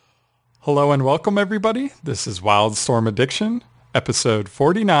Hello and welcome, everybody. This is Wildstorm Addiction, episode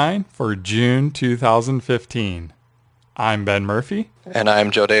 49 for June 2015. I'm Ben Murphy. And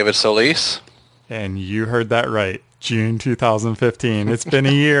I'm Joe David Solis. And you heard that right, June 2015. It's been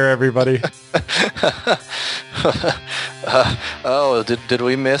a year, everybody. Did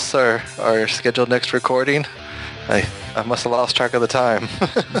we miss our scheduled next recording? I must have lost track of the time.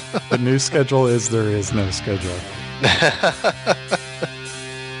 The new schedule is there is no schedule.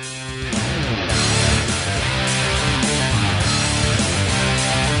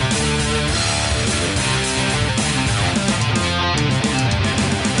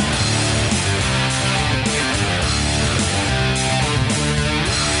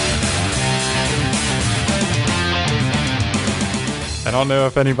 I don't know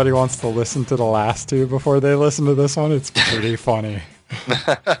if anybody wants to listen to the last two before they listen to this one. It's pretty funny.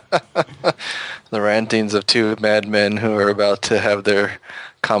 The rantings of two madmen who are about to have their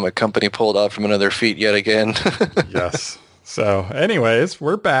comic company pulled out from under their feet yet again. Yes. So anyways,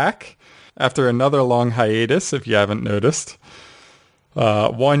 we're back after another long hiatus, if you haven't noticed.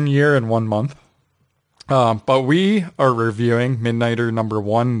 1 year and 1 month. But we are reviewing Midnighter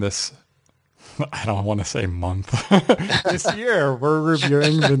 #1 this... I don't want to say month. This year, we're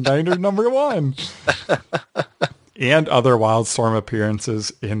reviewing Midnighter #1. And other Wildstorm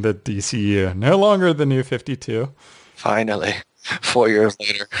appearances in the DCU. No longer the New 52. Finally. 4 years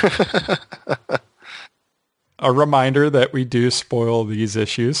later. A reminder that we do spoil these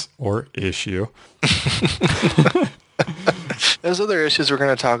issues, or issue. There's other issues we're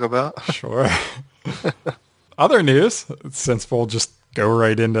going to talk about. Sure. Other news, since we'll just go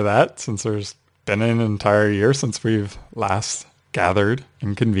right into that, since there's been an entire year since we've last gathered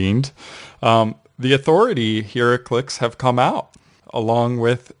and convened. The Authority HeroClix have come out, along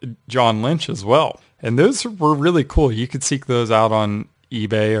with John Lynch as well. And those were really cool. You could seek those out on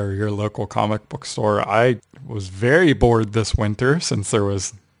eBay or your local comic book store. I was very bored this winter since there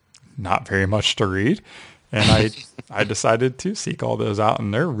was not very much to read. And I decided to seek all those out,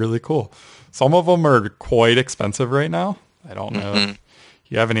 and they're really cool. Some of them are quite expensive right now. I don't know if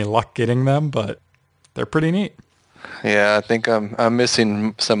you have any luck getting them, but they're pretty neat. Yeah, I think I'm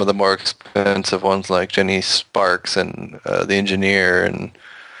missing some of the more expensive ones like Jenny Sparks and The Engineer, and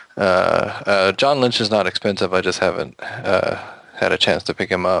John Lynch is not expensive. I just haven't had a chance to pick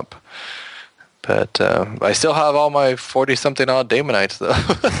him up. But I still have all my 40-something odd Damonites, though.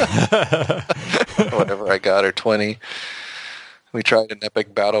 Whatever I got, or 20. We tried an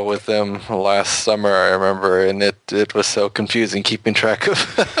epic battle with them last summer, I remember, and it was so confusing keeping track of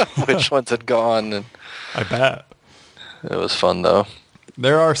which ones had gone. And I bet. It was fun, though.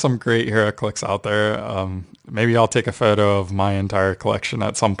 There are some great HeroClix out there. Maybe I'll take a photo of my entire collection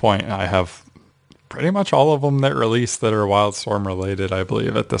at some point. I have pretty much all of them that released that are Wildstorm related, I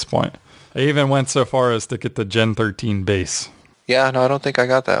believe, at this point. I even went so far as to get the Gen 13 base. Yeah, no, I don't think I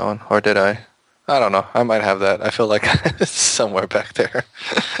got that one. Or did I? I don't know. I might have that. I feel like it's somewhere back there.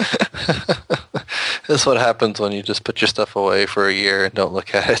 This is what happens when you just put your stuff away for a year and don't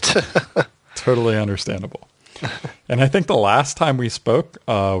look at it. Totally understandable. And I think the last time we spoke,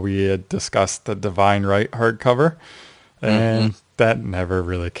 we had discussed the Divine Right hardcover, and that never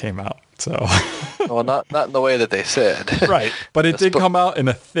really came out. So, well, not in the way that they said. Right. But it did come out in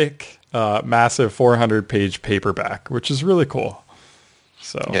a thick, massive 400-page paperback, which is really cool.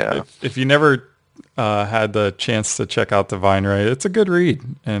 So yeah. If you never had the chance to check out Divine Right, it's a good read,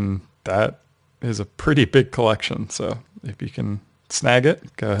 and that is a pretty big collection. So if you can snag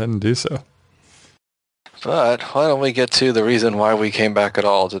it, go ahead and do so. But why don't we get to the reason why we came back at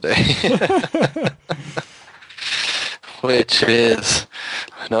all today? Which is,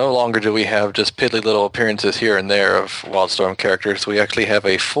 no longer do we have just piddly little appearances here and there of Wildstorm characters. We actually have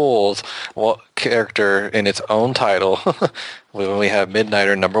a full character in its own title when we have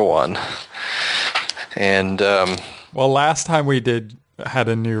Midnighter #1. And well, last time we had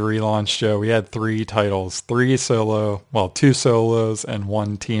a new relaunch show, we had 3 titles, 2 solos and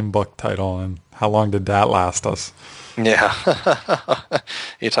 1 team book title. And how long did that last us? Yeah.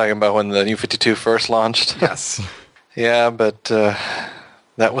 You're talking about when the New 52 first launched? Yes. Yeah, but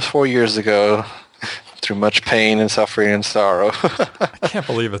that was 4 years ago, through much pain and suffering and sorrow. I can't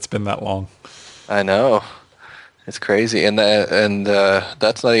believe it's been that long. I know. It's crazy. And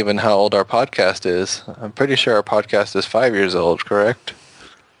that's not even how old our podcast is. I'm pretty sure our podcast is 5 years old, correct?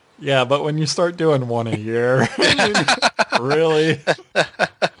 Yeah, but when you start doing one a year, really?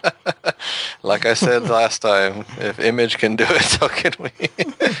 Like I said last time, if Image can do it, so can we.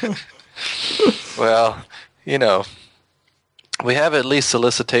 Well, you know, we have at least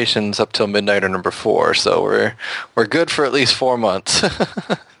solicitations up till Midnighter #4, so we're good for at least 4 months.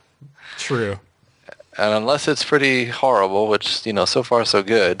 True. And unless it's pretty horrible, which, so far so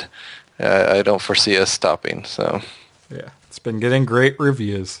good, I don't foresee us stopping. So, Yeah. It's been getting great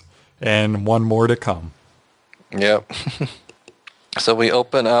reviews and one more to come. yep. So we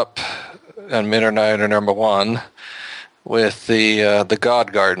open up on Midnighter number 1 with the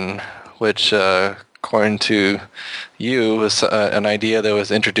God Garden, which, according to you, was an idea that was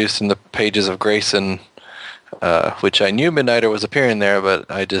introduced in the pages of Grayson, which I knew Midnighter was appearing there, but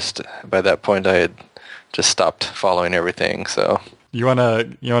by that point I had just stopped following everything. So You wanna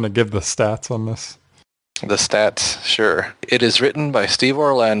give the stats on this? the stats, sure. It is written by Steve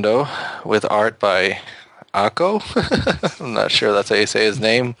Orlando with art by Akko. I'm not sure that's how you say his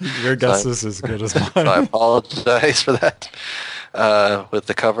name. Your guess is as good as mine. I apologize for that. With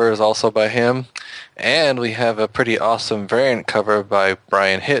the cover is also by him. And we have a pretty awesome variant cover by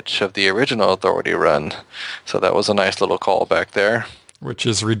Brian Hitch of the original Authority run. So that was a nice little callback there. Which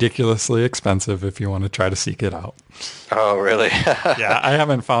is ridiculously expensive if you want to try to seek it out. Oh, really? Yeah, I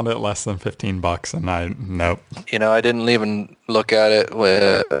haven't found it less than $15, and nope. I didn't even look at it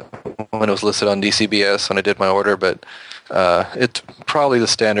when it was listed on DCBS when I did my order, but it's probably the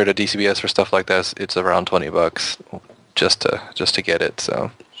standard at DCBS for stuff like that. It's around $20 just to get it.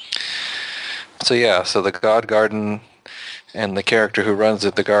 So yeah. So the God Garden and the character who runs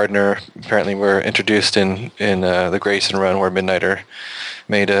it, the gardener, apparently were introduced in the Grayson run where Midnighter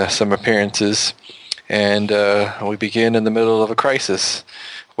made some appearances. And we begin in the middle of a crisis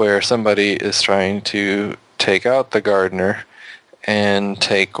where somebody is trying to take out the gardener and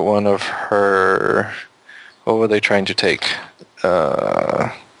take one of her... What were they trying to take?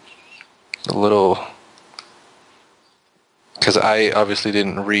 A little... Because I obviously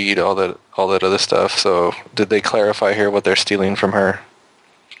didn't read all that other stuff. So did they clarify here what they're stealing from her?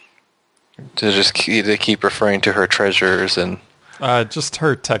 They keep referring to her treasures and just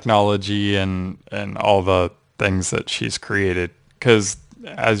her technology and all the things that she's created. Because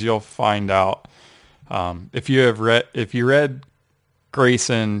as you'll find out, if you read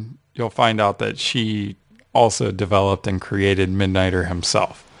Grayson, you'll find out that she also developed and created Midnighter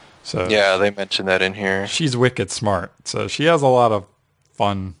himself. So yeah, they mentioned that in here. She's wicked smart. So she has a lot of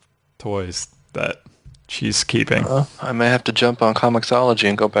fun toys that she's keeping. I may have to jump on Comixology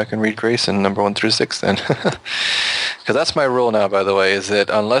and go back and read Grayson number 1 through 6 then. Because that's my rule now, by the way, is that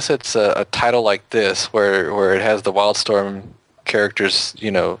unless it's a title like this where it has the Wildstorm characters,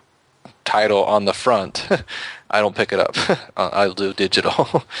 title on the front, I don't pick it up. I'll do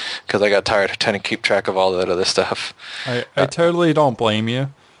digital because I got tired of trying to keep track of all that other stuff. I totally don't blame you.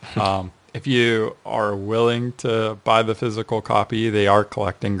 If you are willing to buy the physical copy, they are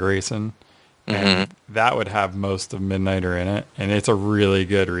collecting Grayson. And that would have most of Midnighter in it. And it's a really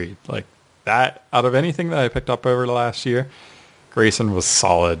good read. Like that, out of anything that I picked up over the last year, Grayson was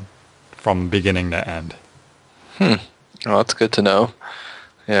solid from beginning to end. Well, that's good to know.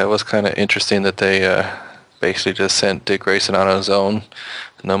 Yeah, it was kind of interesting that they basically just sent Dick Grayson on his own.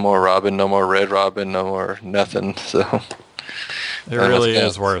 No more Robin, no more Red Robin, no more nothing. So it really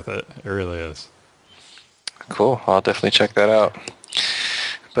is worth it. It really is. Cool. I'll definitely check that out.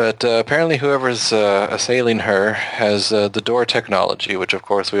 But apparently whoever's assailing her has the door technology, which of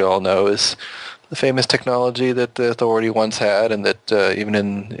course we all know is the famous technology that the Authority once had, and that even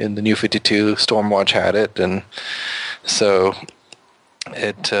in the New 52, Stormwatch had it. And so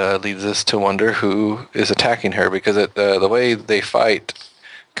it leads us to wonder who is attacking her, because the way they fight,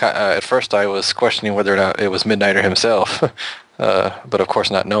 at first I was questioning whether or not it was Midnighter himself, but of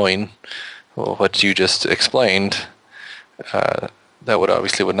course not knowing what you just explained, that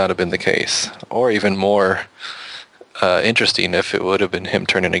would not have been the case. Or even more interesting if it would have been him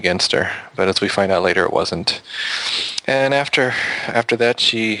turning against her. But as we find out later, it wasn't. And after that,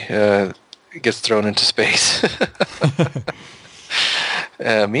 she gets thrown into space.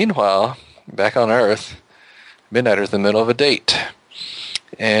 Meanwhile, back on Earth, Midnighter's in the middle of a date.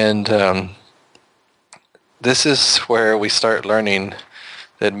 And this is where we start learning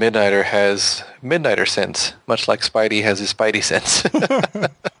that Midnighter has Midnighter sense, much like Spidey has his Spidey sense.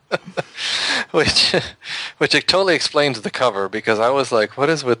 which it totally explains the cover, because I was like, what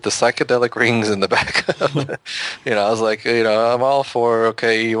is with the psychedelic rings in the back? I was like, I'm all for,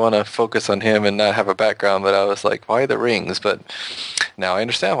 okay, you want to focus on him and not have a background, but I was like, why the rings? But now I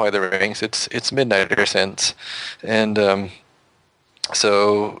understand why the rings. It's Midnighter sense. And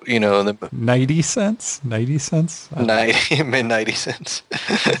so, the 90 cents? 90 cents? Mid-90 cents.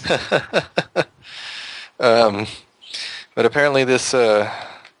 But apparently this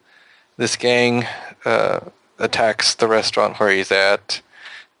gang attacks the restaurant where he's at.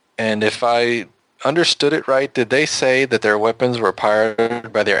 And if I understood it right, did they say that their weapons were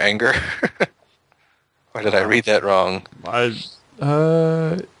powered by their anger? Or did I read that wrong?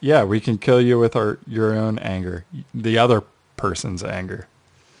 Yeah, we can kill you with your own anger, the other person's anger.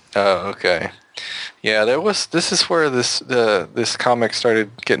 Oh, okay. Yeah, this is where this comic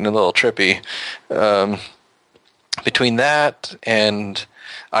started getting a little trippy. Between that and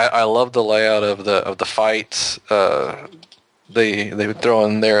I love the layout of the fights. They would throw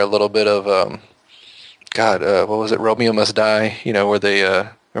in there a little bit of what was it? Romeo Must Die. Where they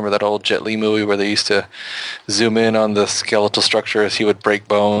remember that old Jet Li movie where they used to zoom in on the skeletal structure as he would break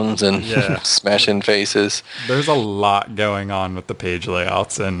bones and smash in faces. There's a lot going on with the page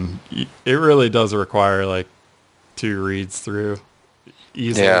layouts, and it really does require like 2 reads through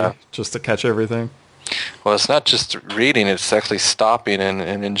easily just to catch everything. Well, it's not just reading, it's actually stopping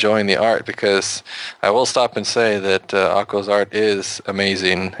and enjoying the art, because I will stop and say that Akko's art is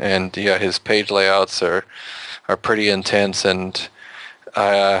amazing, and his page layouts are pretty intense, and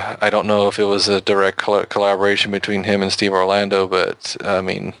I don't know if it was a direct collaboration between him and Steve Orlando, but I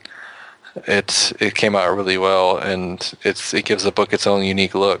mean, it came out really well, and it gives the book its own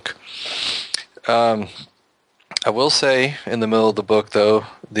unique look. I will say, in the middle of the book, though,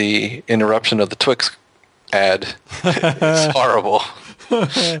 the interruption of the Twix ad is horrible.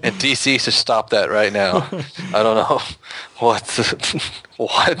 And DC should stop that right now. I don't know what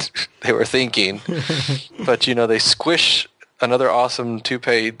they were thinking, but they squish another awesome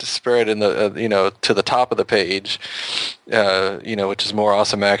 2-page spread in the to the top of the page, which is more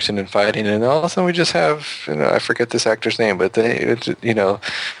awesome action and fighting, and all of a sudden we just have I forget this actor's name, but a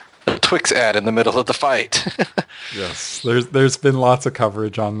Twix ad in the middle of the fight. Yes, there's been lots of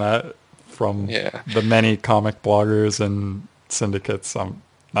coverage on that from the many comic bloggers and syndicates. I'm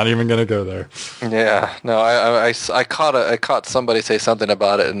not even going to go there. Yeah, no, I caught somebody say something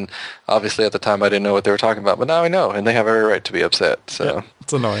about it, and obviously at the time I didn't know what they were talking about, but now I know, and they have every right to be upset. So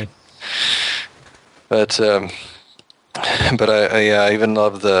it's annoying. But I even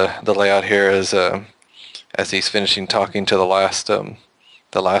love the layout here as he's finishing talking to the last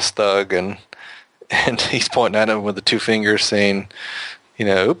thug, and he's pointing at him with the 2 fingers, saying,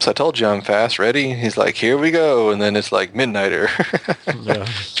 oops, I told you I'm fast. Ready? He's like, here we go. And then it's like Midnighter. Yeah,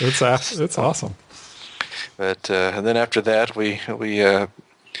 it's awesome. But and then after that, we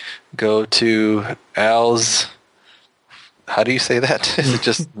go to Al's. How do you say that? Is it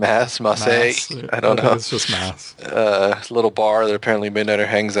just Mass? I don't know. It's just Mass. Little bar that apparently Midnighter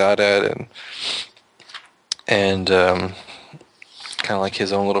hangs out at, and kind of like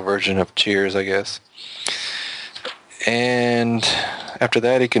his own little version of Cheers, I guess. And after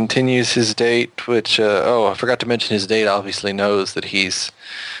that, he continues his date, which I forgot to mention, his date obviously knows that he's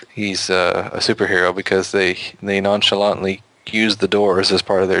a superhero, because they nonchalantly use the doors as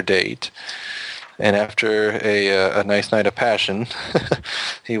part of their date. And after a nice night of passion,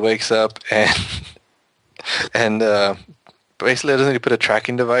 he wakes up and basically, doesn't he put a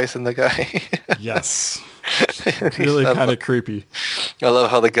tracking device in the guy? Yes. Really kind of creepy. I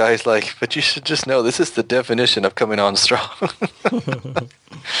love how the guy's like, but you should just know this is the definition of coming on strong.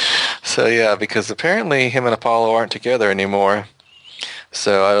 So yeah, because apparently him and Apollo aren't together anymore.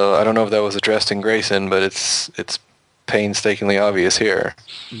 So I don't know if that was addressed in Grayson, but it's painstakingly obvious here.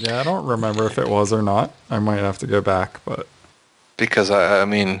 Yeah, I don't remember if it was or not. I might have to go back, but because I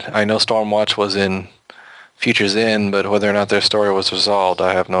mean, I know Stormwatch was in Futures In, but whether or not their story was resolved,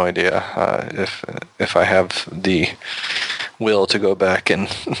 I have no idea. If I have the will to go back and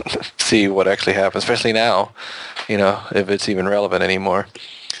see what actually happened, especially now, if it's even relevant anymore.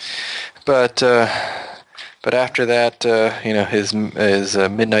 But after that, his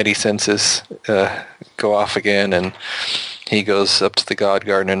midnighty senses go off again, and he goes up to the God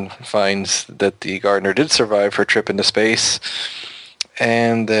Garden and finds that the gardener did survive her trip into space,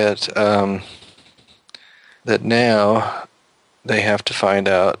 and that now they have to find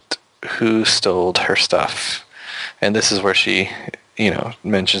out who stole her stuff. And this is where she,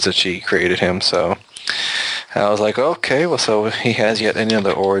 mentions that she created him. So I was like, okay, well, so he has yet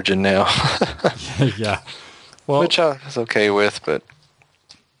another origin now. Yeah. Well, which I was okay with, but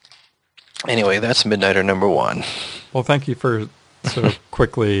anyway, that's Midnighter number 1. Well, thank you for so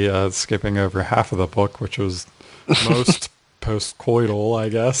quickly skipping over half of the book, which was most post-coital, I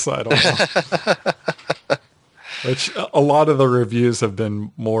guess. I don't know. Which a lot of the reviews have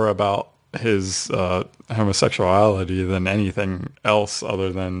been more about his homosexuality than anything else,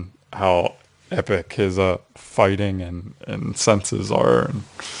 other than how epic his fighting and senses are, and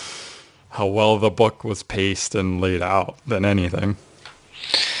how well the book was paced and laid out than anything.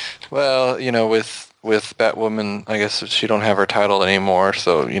 Well, with with Batwoman, I guess she don't have her title anymore,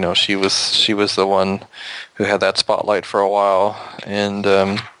 so she was the one who had that spotlight for a while, and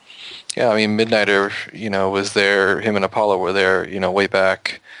yeah, I mean Midnighter, was there. Him and Apollo were there, way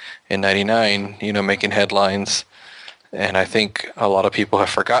back in '99, making headlines, and I think a lot of people have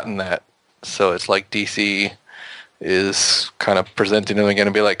forgotten that. So it's like DC is kind of presenting them again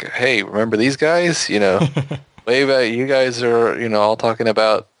and be like, hey, remember these guys? Way back, you guys are, all talking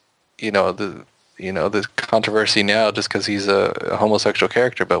about, the controversy now just because he's a homosexual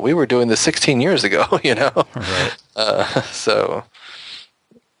character, but we were doing this 16 years ago, Right. So,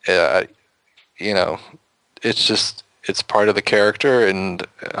 yeah, it's part of the character, and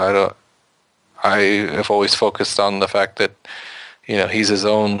I have always focused on the fact that, he's his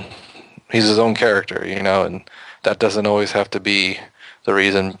own character, and that doesn't always have to be the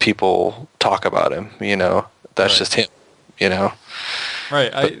reason people talk about him, that's Right. just him,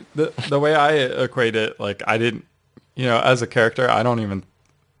 Right. The way I equate it, like I didn't, as a character, I don't even,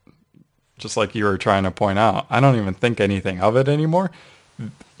 just like you were trying to point out, I don't even think anything of it anymore.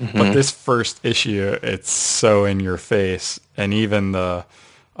 But this first issue, it's so in your face, and even the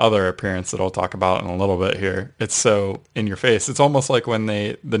other appearance that I'll talk about in a little bit here, it's so in your face. It's almost like when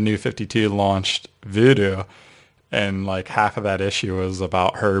the New 52 launched Voodoo, and like half of that issue was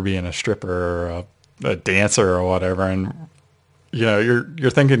about her being a stripper or a dancer or whatever, and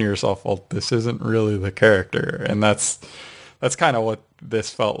you're thinking to yourself, well, this isn't really the character, and that's kind of what this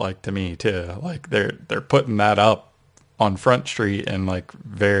felt like to me too. Like they're putting that up on Front Street and like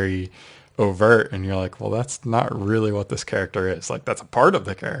very overt, and you're like, well, that's not really what this character is. Like that's a part of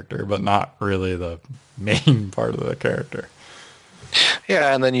the character, but not really the main part of the character.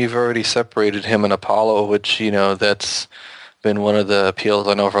 Yeah, and then you've already separated him and Apollo, which, that's been one of the appeals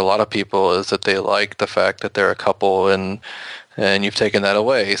I know for a lot of people, is that they like the fact that they're a couple, and you've taken that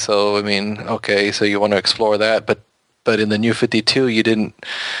away. So, I mean, okay, so you want to explore that, but in the New 52, you didn't,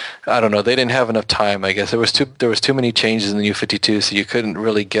 I don't know, they didn't have enough time, I guess. There was too many changes in the New 52, so you couldn't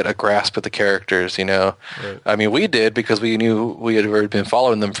really get a grasp of the characters, Right. I mean, we did because we knew we had already been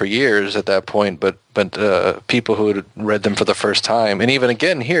following them for years at that point, but people who had read them for the first time, and even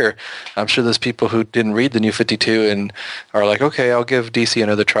again here, I'm sure there's people who didn't read the New 52 and are like, okay, I'll give DC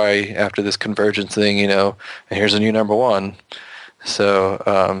another try after this Convergence thing, and here's a new number one.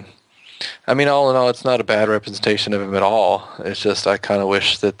 So, I mean, all in all, it's not a bad representation of him at all. It's just I kind of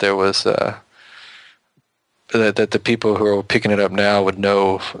wish that there was that the people who are picking it up now would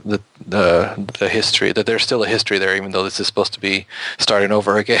know the history, that there's still a history there, even though this is supposed to be starting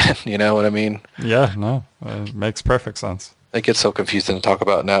over again. You know what I mean? Yeah, no, it makes perfect sense. It gets so confusing to talk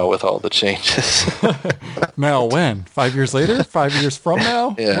about now with all the changes. Now when? 5 years later? 5 years from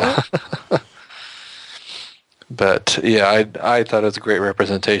now? Yeah. But yeah, I thought it was a great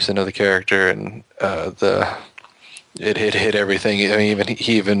representation of the character, and it hit everything. I mean,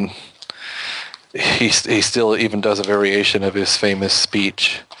 he still even does a variation of his famous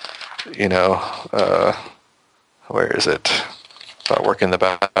speech. Where is it? About working the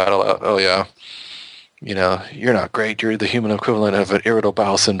battle out. Oh yeah. You're not great. You're the human equivalent of an irritable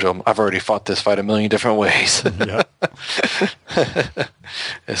bowel syndrome. I've already fought this fight a million different ways. Yeah.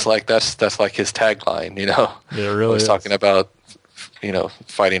 It's like that's like his tagline, Yeah, it really He's is. talking about,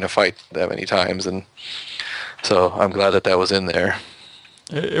 fighting a fight that many times, and so I'm glad that was in there.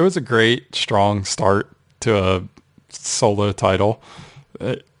 It was a great, strong start to a solo title.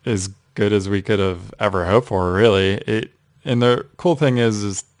 As good as we could have ever hoped for, really. And the cool thing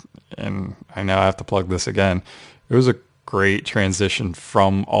is, and I know I have to plug this again, it was a great transition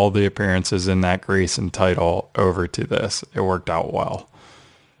from all the appearances in that Grayson title over to this. It worked out well.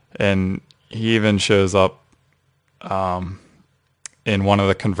 And he even shows up in one of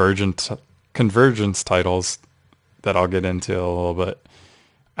the Convergence titles that I'll get into a little bit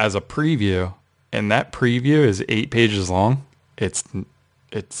as a preview. And that preview is 8 pages long. It's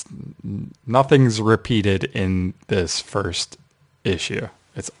nothing's repeated in this first issue.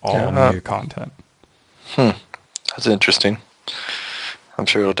 It's all new content. That's interesting. I'm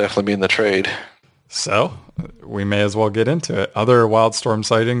sure it'll definitely be in the trade. So we may as well get into it. Other Wildstorm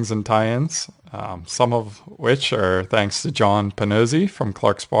sightings and tie-ins, some of which are thanks to John Panozzi from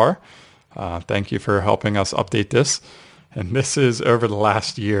Clark's Bar. Thank you for helping us update this. And this is over the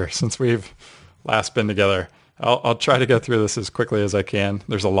last year since we've last been together. I'll try to go through this as quickly as I can.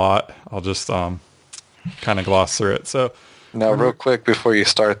 There's a lot. I'll just kind of gloss through it. So now, real quick before you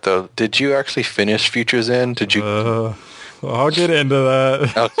start, though, did you actually finish Futures End? Did you? I'll get into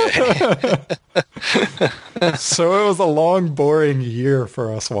that. Okay. So it was a long, boring year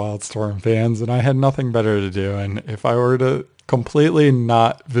for us Wildstorm fans, and I had nothing better to do. And if I were to completely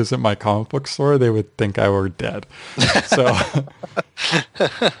not visit my comic book store, they would think I were dead. So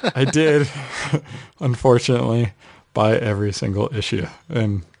I did, unfortunately, buy every single issue.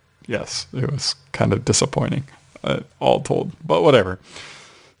 And yes, it was kind of disappointing, all told. But whatever.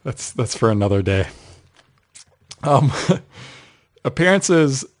 That's for another day.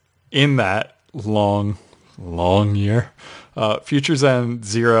 Appearances in that long year. Futures End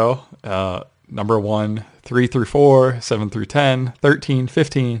 0, number 1, 3 through 4, 7 through 10, 13,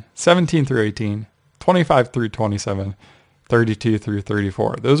 15, 17 through 18, 25 through 27, 32 through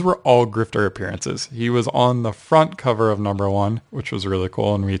 34. Those were all Grifter appearances. He was on the front cover of number 1, which was really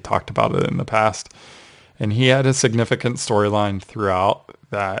cool, and we talked about it in the past. And he had a significant storyline throughout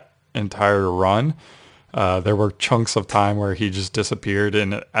that entire run. There were chunks of time where he just disappeared,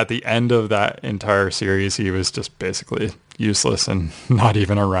 and at the end of that entire series, he was just basically useless and not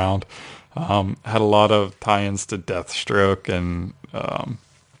even around. Had a lot of tie-ins to Deathstroke and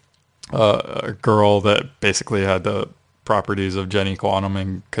a girl that basically had the properties of Jenny Quantum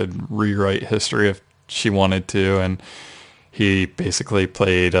and could rewrite history if she wanted to, and he basically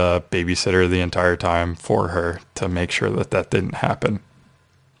played a babysitter the entire time for her to make sure that that didn't happen.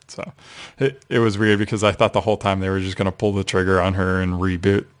 So it was weird because I thought the whole time they were just going to pull the trigger on her and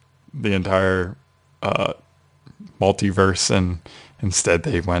reboot the entire multiverse, and instead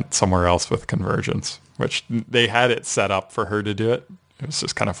they went somewhere else with Convergence, which they had it set up for her to do it. It was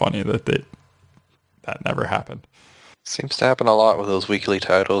just kind of funny that that never happened. Seems to happen a lot with those weekly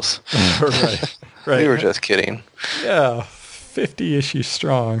titles. Right. We were just kidding. Yeah. 50 issues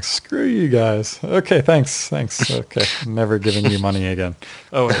strong. Screw you guys. Okay, thanks. Okay, never giving you money again.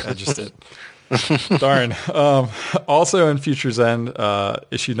 Oh, wait, I just did. Darn. Also in Futures End,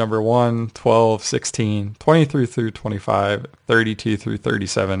 issue number 1, 12, 16, 23 through 25, 32 through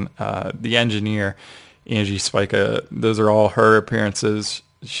 37. The Engineer, Angie Spica, those are all her appearances.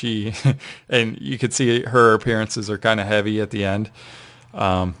 She, and you could see her appearances are kind of heavy at the end.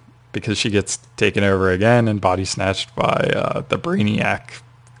 Because she gets taken over again and body snatched by the Brainiac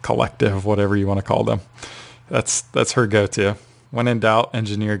Collective, whatever you want to call them. That's her go-to. When in doubt,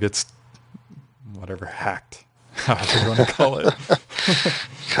 Engineer gets whatever hacked, however you want to call it.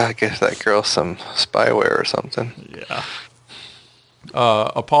 Gotta give that girl some spyware or something. Yeah.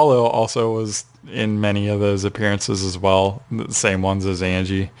 Apollo also was in many of those appearances as well, the same ones as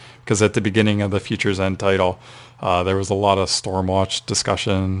Angie, because at the beginning of the Futures End title, there was a lot of Stormwatch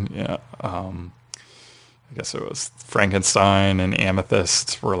discussion. Yeah, I guess it was Frankenstein and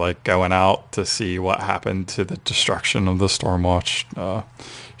Amethyst were like going out to see what happened to the destruction of the Stormwatch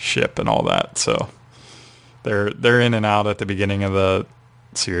ship and all that. So they're in and out at the beginning of the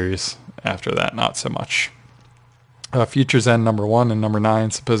series. After that, not so much. Futures End number 1 and number 9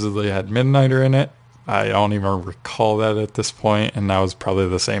 supposedly had Midnighter in it. I don't even recall that at this point, and that was probably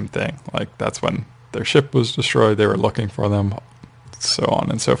the same thing. Like, that's when their ship was destroyed, they were looking for them, so on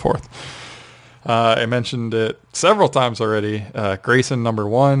and so forth. I mentioned it several times already. Grayson number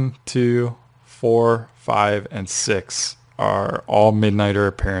 1, 2, 4, 5, and 6 are all Midnighter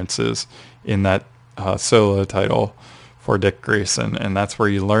appearances in that solo title for Dick Grayson, and that's where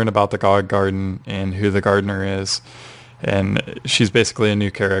you learn about the God Garden and who the gardener is. And she's basically a new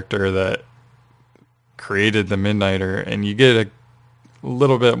character that created the Midnighter, and you get a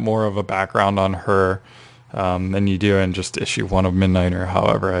little bit more of a background on her than you do in just issue 1 of Midnighter.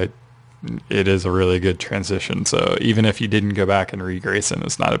 However, it is a really good transition, so even if you didn't go back and read Grayson,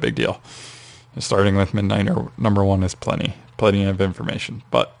 it's not a big deal. Starting with Midnighter number 1 is plenty of information,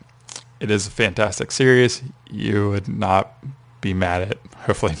 but it is a fantastic series. You would not be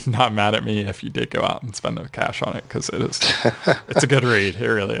hopefully not mad at me if you did go out and spend the cash on it, because it's a good read. It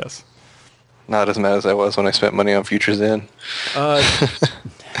really is. Not as mad as I was when I spent money on Futures End. Not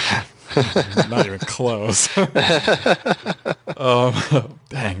even close.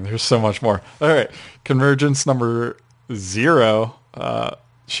 Dang, there's so much more. All right, Convergence number 0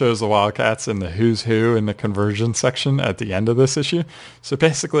 shows the Wildcats in the who's who in the Convergence section at the end of this issue. So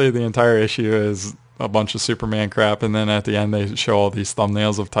basically the entire issue is a bunch of Superman crap, and then at the end they show all these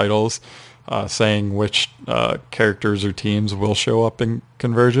thumbnails of titles saying which characters or teams will show up in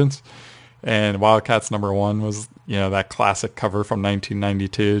Convergence. And Wildcats number 1 was, that classic cover from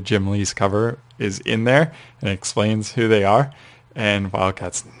 1992, Jim Lee's cover is in there and it explains who they are. And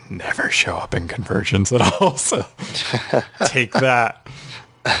Wildcats never show up in Convergence at all, so take that.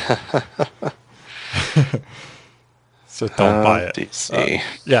 So don't buy it. DC.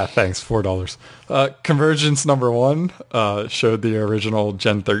 Yeah, thanks. $4. Convergence number 1 showed the original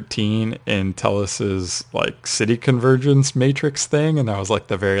Gen 13 in Tellus's like city convergence matrix thing, and that was like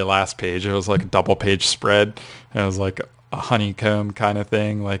the very last page. It was like a double page spread, and it was like a honeycomb kind of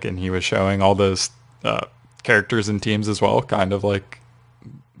thing, like, and he was showing all those characters and teams as well, kind of like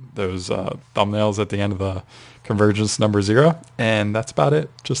those thumbnails at the end of the Convergence number 0, and that's about it.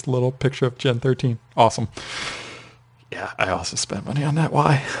 Just a little picture of Gen 13. Awesome. Yeah, I also spent money on that.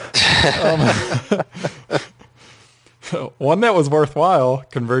 Why? One that was worthwhile,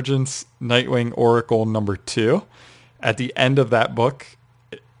 Convergence Nightwing Oracle number 2. At the end of that book,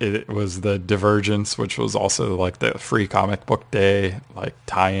 it was the Divergence, which was also like the free comic book day, like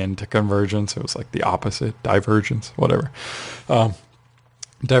tie-in to Convergence. It was like the opposite, Divergence, whatever.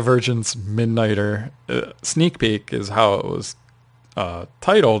 Divergence Midnighter sneak peek is how it was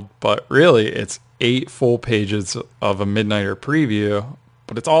titled, but really it's 8 full pages of a Midnighter preview,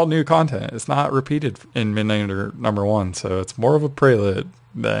 but it's all new content. It's not repeated in Midnighter number 1, so it's more of a prelude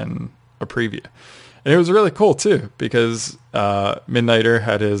than a preview. And it was really cool too, because Midnighter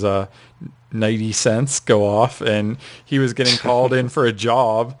had his 90 cents go off, and he was getting called in for a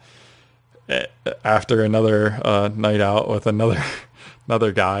job after another night out with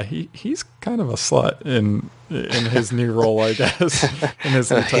another guy. He's kind of a slut in his new role, I guess, in his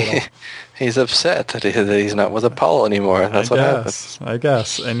new title. He's upset that he's not with Apollo anymore. That's what happens. I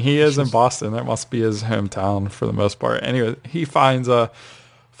guess. And he is in Boston. That must be his hometown for the most part. Anyway, he finds 5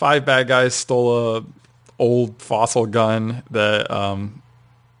 bad guys stole a old fossil gun that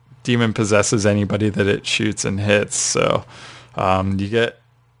demon possesses anybody that it shoots and hits. So you get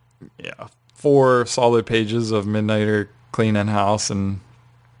 4 solid pages of Midnighter cleaning house and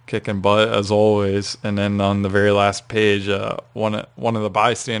kicking butt as always, and then on the very last page, one of the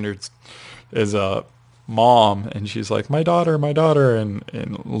bystanders is a mom, and she's like, my daughter,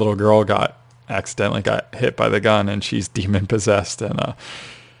 and little girl accidentally got hit by the gun, and she's demon possessed, and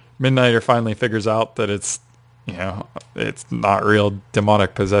Midnighter finally figures out that it's not real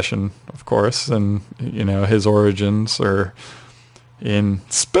demonic possession, of course, and his origins are in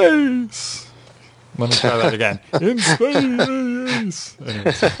space. Let me try that again. In space.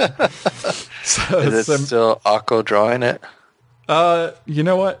 Is it still Akko drawing it? You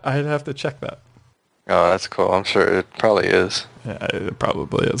know what? I'd have to check that. Oh, that's cool. I'm sure it probably is. Yeah, it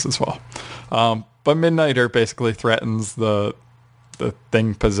probably is as well. But Midnighter basically threatens the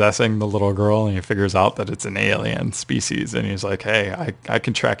thing possessing the little girl, and he figures out that it's an alien species, and he's like, hey, I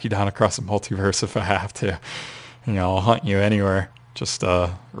can track you down across the multiverse if I have to. I'll hunt you anywhere. Just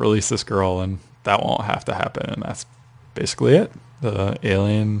release this girl, and that won't have to happen. And that's basically it. The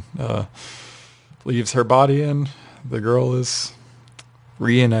alien leaves her body, and the girl is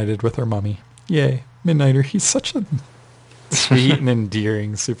reunited with her mummy. Yay. Midnighter, he's such a sweet and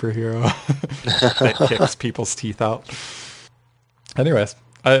endearing superhero that kicks people's teeth out. Anyways,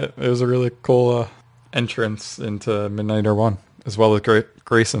 it was a really cool entrance into Midnighter 1, as well as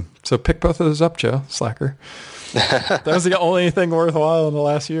Grayson. So pick both of those up, Joe, slacker. That was the only thing worthwhile in the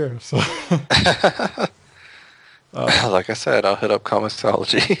last year. So, like I said, I'll hit up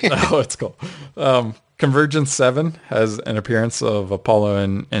Comixology. Oh, it's cool. Convergence 7 has an appearance of Apollo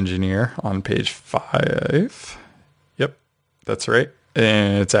and Engineer on page 5. Yep, that's right.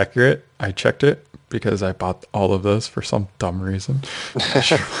 And it's accurate. I checked it because I bought all of those for some dumb reason. Not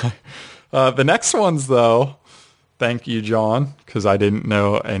sure why. The next ones, though, thank you, John, because I didn't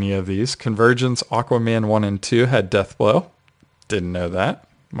know any of these. Convergence Aquaman 1 and 2 had Deathblow. Didn't know that.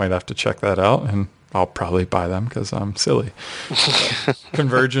 Might have to check that out, and I'll probably buy them because I'm silly.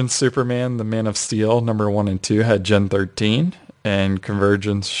 Convergence Superman, The Man of Steel, number 1 and 2 had Gen 13, and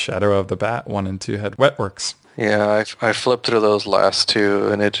Convergence Shadow of the Bat 1 and 2 had Wetworks. Yeah, I flipped through those last 2,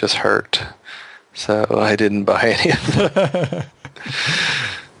 and it just hurt. So I didn't buy any of them.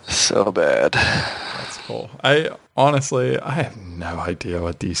 So bad. That's cool. I have no idea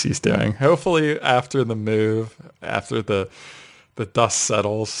what DC's doing. Hopefully after the move, after the dust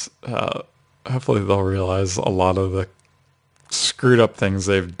settles, hopefully they'll realize a lot of the screwed up things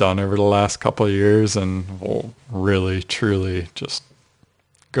they've done over the last couple of years, and will really, truly just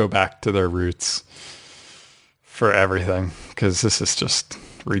go back to their roots for everything, because this is just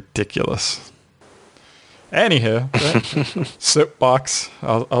ridiculous. Anywho, soapbox,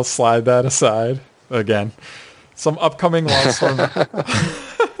 I'll slide that aside again. Some upcoming Wildstorm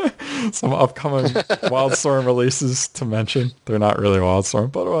releases to mention. They're not really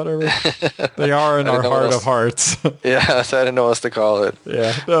Wildstorm, but whatever. They are in our heart of hearts. Yeah, so I didn't know what else to call it.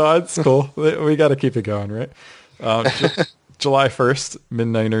 Yeah, no, it's cool. We got to keep it going, right? July 1st,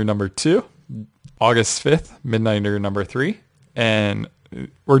 Midnighter number 2. August 5th, Midnighter number 3. And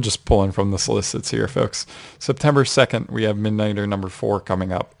we're just pulling from the solicits here, folks. September 2nd, we have Midnighter number 4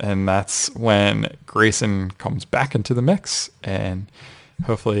 coming up. And that's when Grayson comes back into the mix. And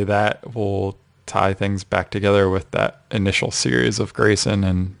hopefully that will tie things back together with that initial series of Grayson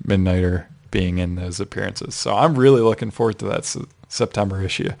and Midnighter being in those appearances. So I'm really looking forward to that September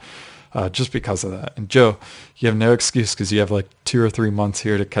issue, just because of that. And Joe, you have no excuse because you have like 2 or 3 months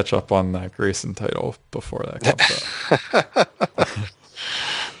here to catch up on that Grayson title before that comes out.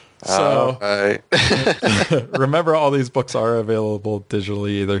 So remember, all these books are available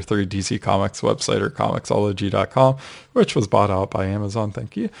digitally either through DC Comics website or comicsology.com, which was bought out by Amazon.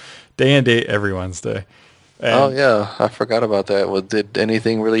 Thank you. Day and date every Wednesday. And I forgot about that. Well, did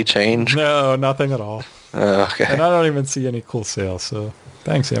anything really change? no, nothing at all. Okay. And I don't even see any cool sales. So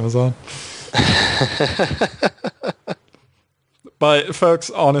thanks, Amazon. But folks,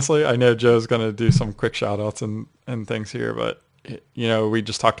 honestly, I know Joe's going to do some quick shout outs and things here, but we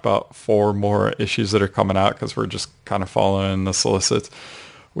just talked about 4 more issues that are coming out because we're just kind of following the solicits.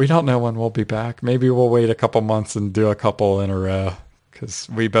 We don't know when we'll be back. Maybe we'll wait a couple months and do a couple in a row because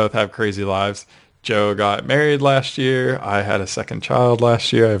we both have crazy lives. Joe got married last year. I had a second child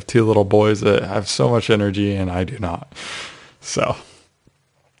last year. I have 2 little boys that have so much energy and I do not. So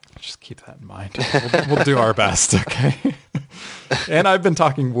just keep that in mind. We'll do our best, okay? And I've been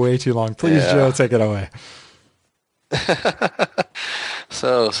talking way too long. Please, yeah. Joe, take it away.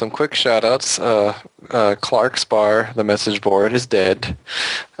 So some quick shout outs. Clark's Bar, the message board, is dead.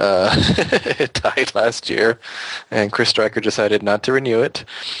 It died last year and Chris Stryker decided not to renew it,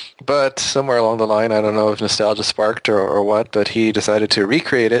 but somewhere along the line, I don't know if nostalgia sparked or what, but he decided to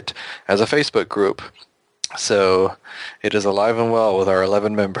recreate it as a Facebook group. So it is alive and well with our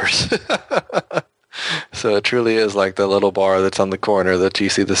 11 members. So it truly is like the little bar that's on the corner that you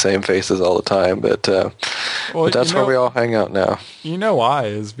see the same faces all the time. But that's where we all hang out now. You know why?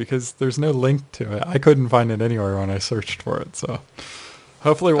 Is because there's no link to it. I couldn't find it anywhere when I searched for it. So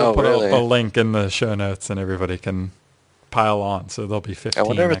hopefully we'll put a link in the show notes and everybody can pile on. So there'll be 15 I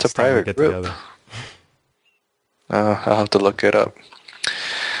wonder if it's a private group. Together. I'll have to look it up.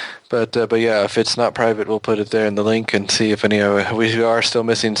 But yeah, if it's not private, we'll put it there in the link and see if any of it. We are still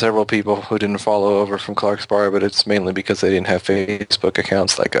missing several people who didn't follow over from Clark's Bar, but it's mainly because they didn't have Facebook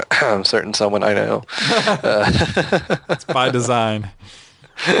accounts like a certain someone I know. It's by design.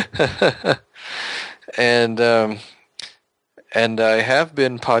 And I have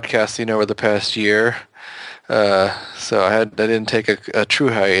been podcasting over the past year. So I didn't take a true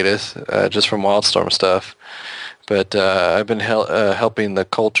hiatus just from Wildstorm stuff. But I've been helping the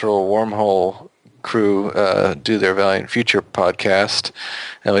Cultural Wormhole crew do their Valiant Future podcast.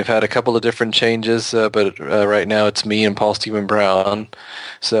 And we've had a couple of different changes, but right now it's me and Paul Stephen Brown.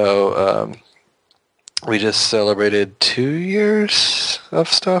 So we just celebrated 2 years of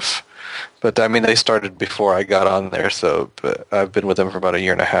stuff. But, I mean, they started before I got on there, but I've been with them for about 1.5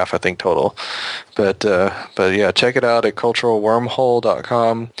 years, I think, total. But yeah, check it out at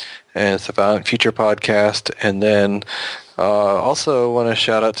culturalwormhole.com, and it's the Valiant Future podcast. And then also want to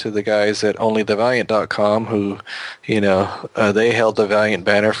shout out to the guys at onlythevaliant.com who, they held the Valiant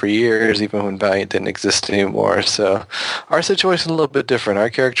banner for years, even when Valiant didn't exist anymore. So our situation is a little bit different.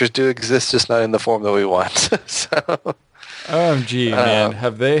 Our characters do exist, just not in the form that we want. So... OMG, man.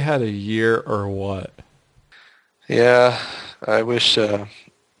 Have they had a year or what? Yeah, I wish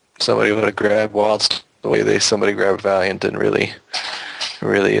somebody would have grabbed Wildstorm the way somebody grabbed Valiant and really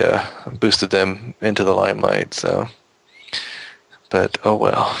boosted them into the limelight. So, but oh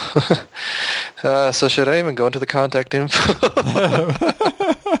well. So should I even go into the contact info?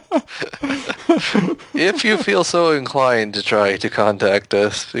 If you feel so inclined to try to contact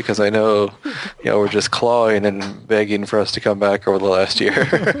us, because I know, we're just clawing and begging for us to come back over the last year.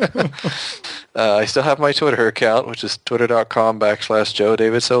 I still have my Twitter account, which is twitter.com/Joe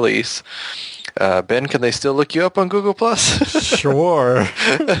David Solis. Ben, can they still look you up on Google+? Sure.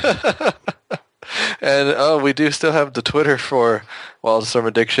 And we do still have the Twitter for Wildstorm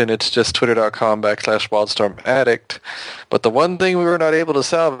Addiction. It's just twitter.com/Wildstorm Addict. But the one thing we were not able to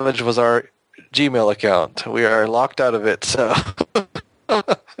salvage was our Gmail account. We are locked out of it, so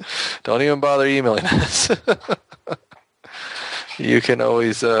don't even bother emailing us. You can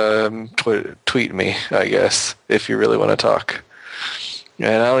always tweet me, I guess, if you really want to talk.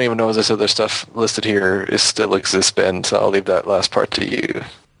 And I don't even know if this other stuff listed here still exists, Ben, so I'll leave that last part to you.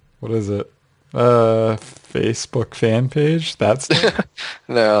 What is it? Facebook fan page? That's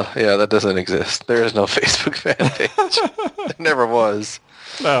No, yeah, that doesn't exist. There is no Facebook fan page. There never was.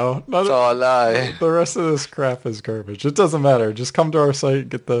 No, it's all a lie. The rest of this crap is garbage. It doesn't matter. Just come to our site,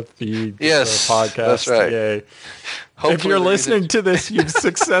 get the feed, yes, the podcast. That's right. Yay. If you're listening to this, you've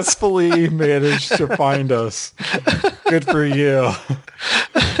successfully managed to find us. Good for you.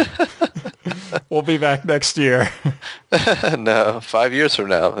 We'll be back next year. No, 5 years from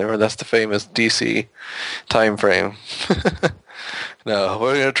now. Remember, that's the famous DC time frame. No,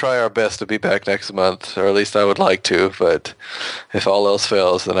 we're going to try our best to be back next month, or at least I would like to, but if all else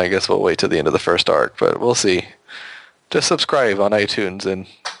fails, then I guess we'll wait till the end of the first arc, but we'll see. Just subscribe on iTunes, and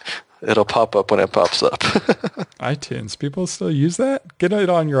it'll pop up when it pops up. iTunes, people still use that? Get it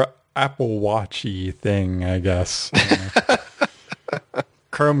on your Apple Watchy thing, I guess.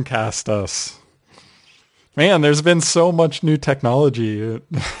 Chromecast us. Man, there's been so much new technology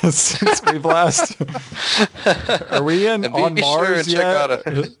since we've last. Are we on Mars yet?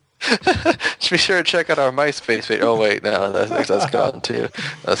 Just be sure to check out our MySpace page. Oh wait, no, that's gone too.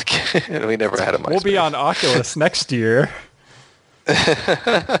 We never had a MySpace. We'll be on Oculus next year.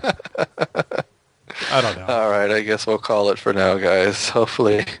 I don't know. All right, I guess we'll call it for now, guys.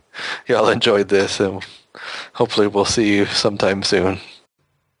 Hopefully y'all enjoyed this, and hopefully we'll see you sometime soon.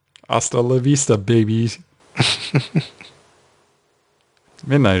 Hasta la vista, baby.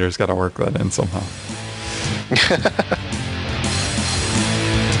 Midnighter's got to work that in somehow.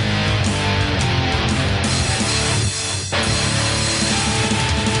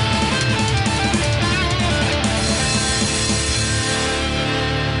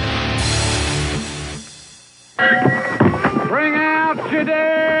 Bring out your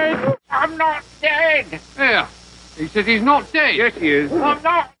dead! I'm not dead. Yeah. He says he's not dead. Yes, he is. I'm not.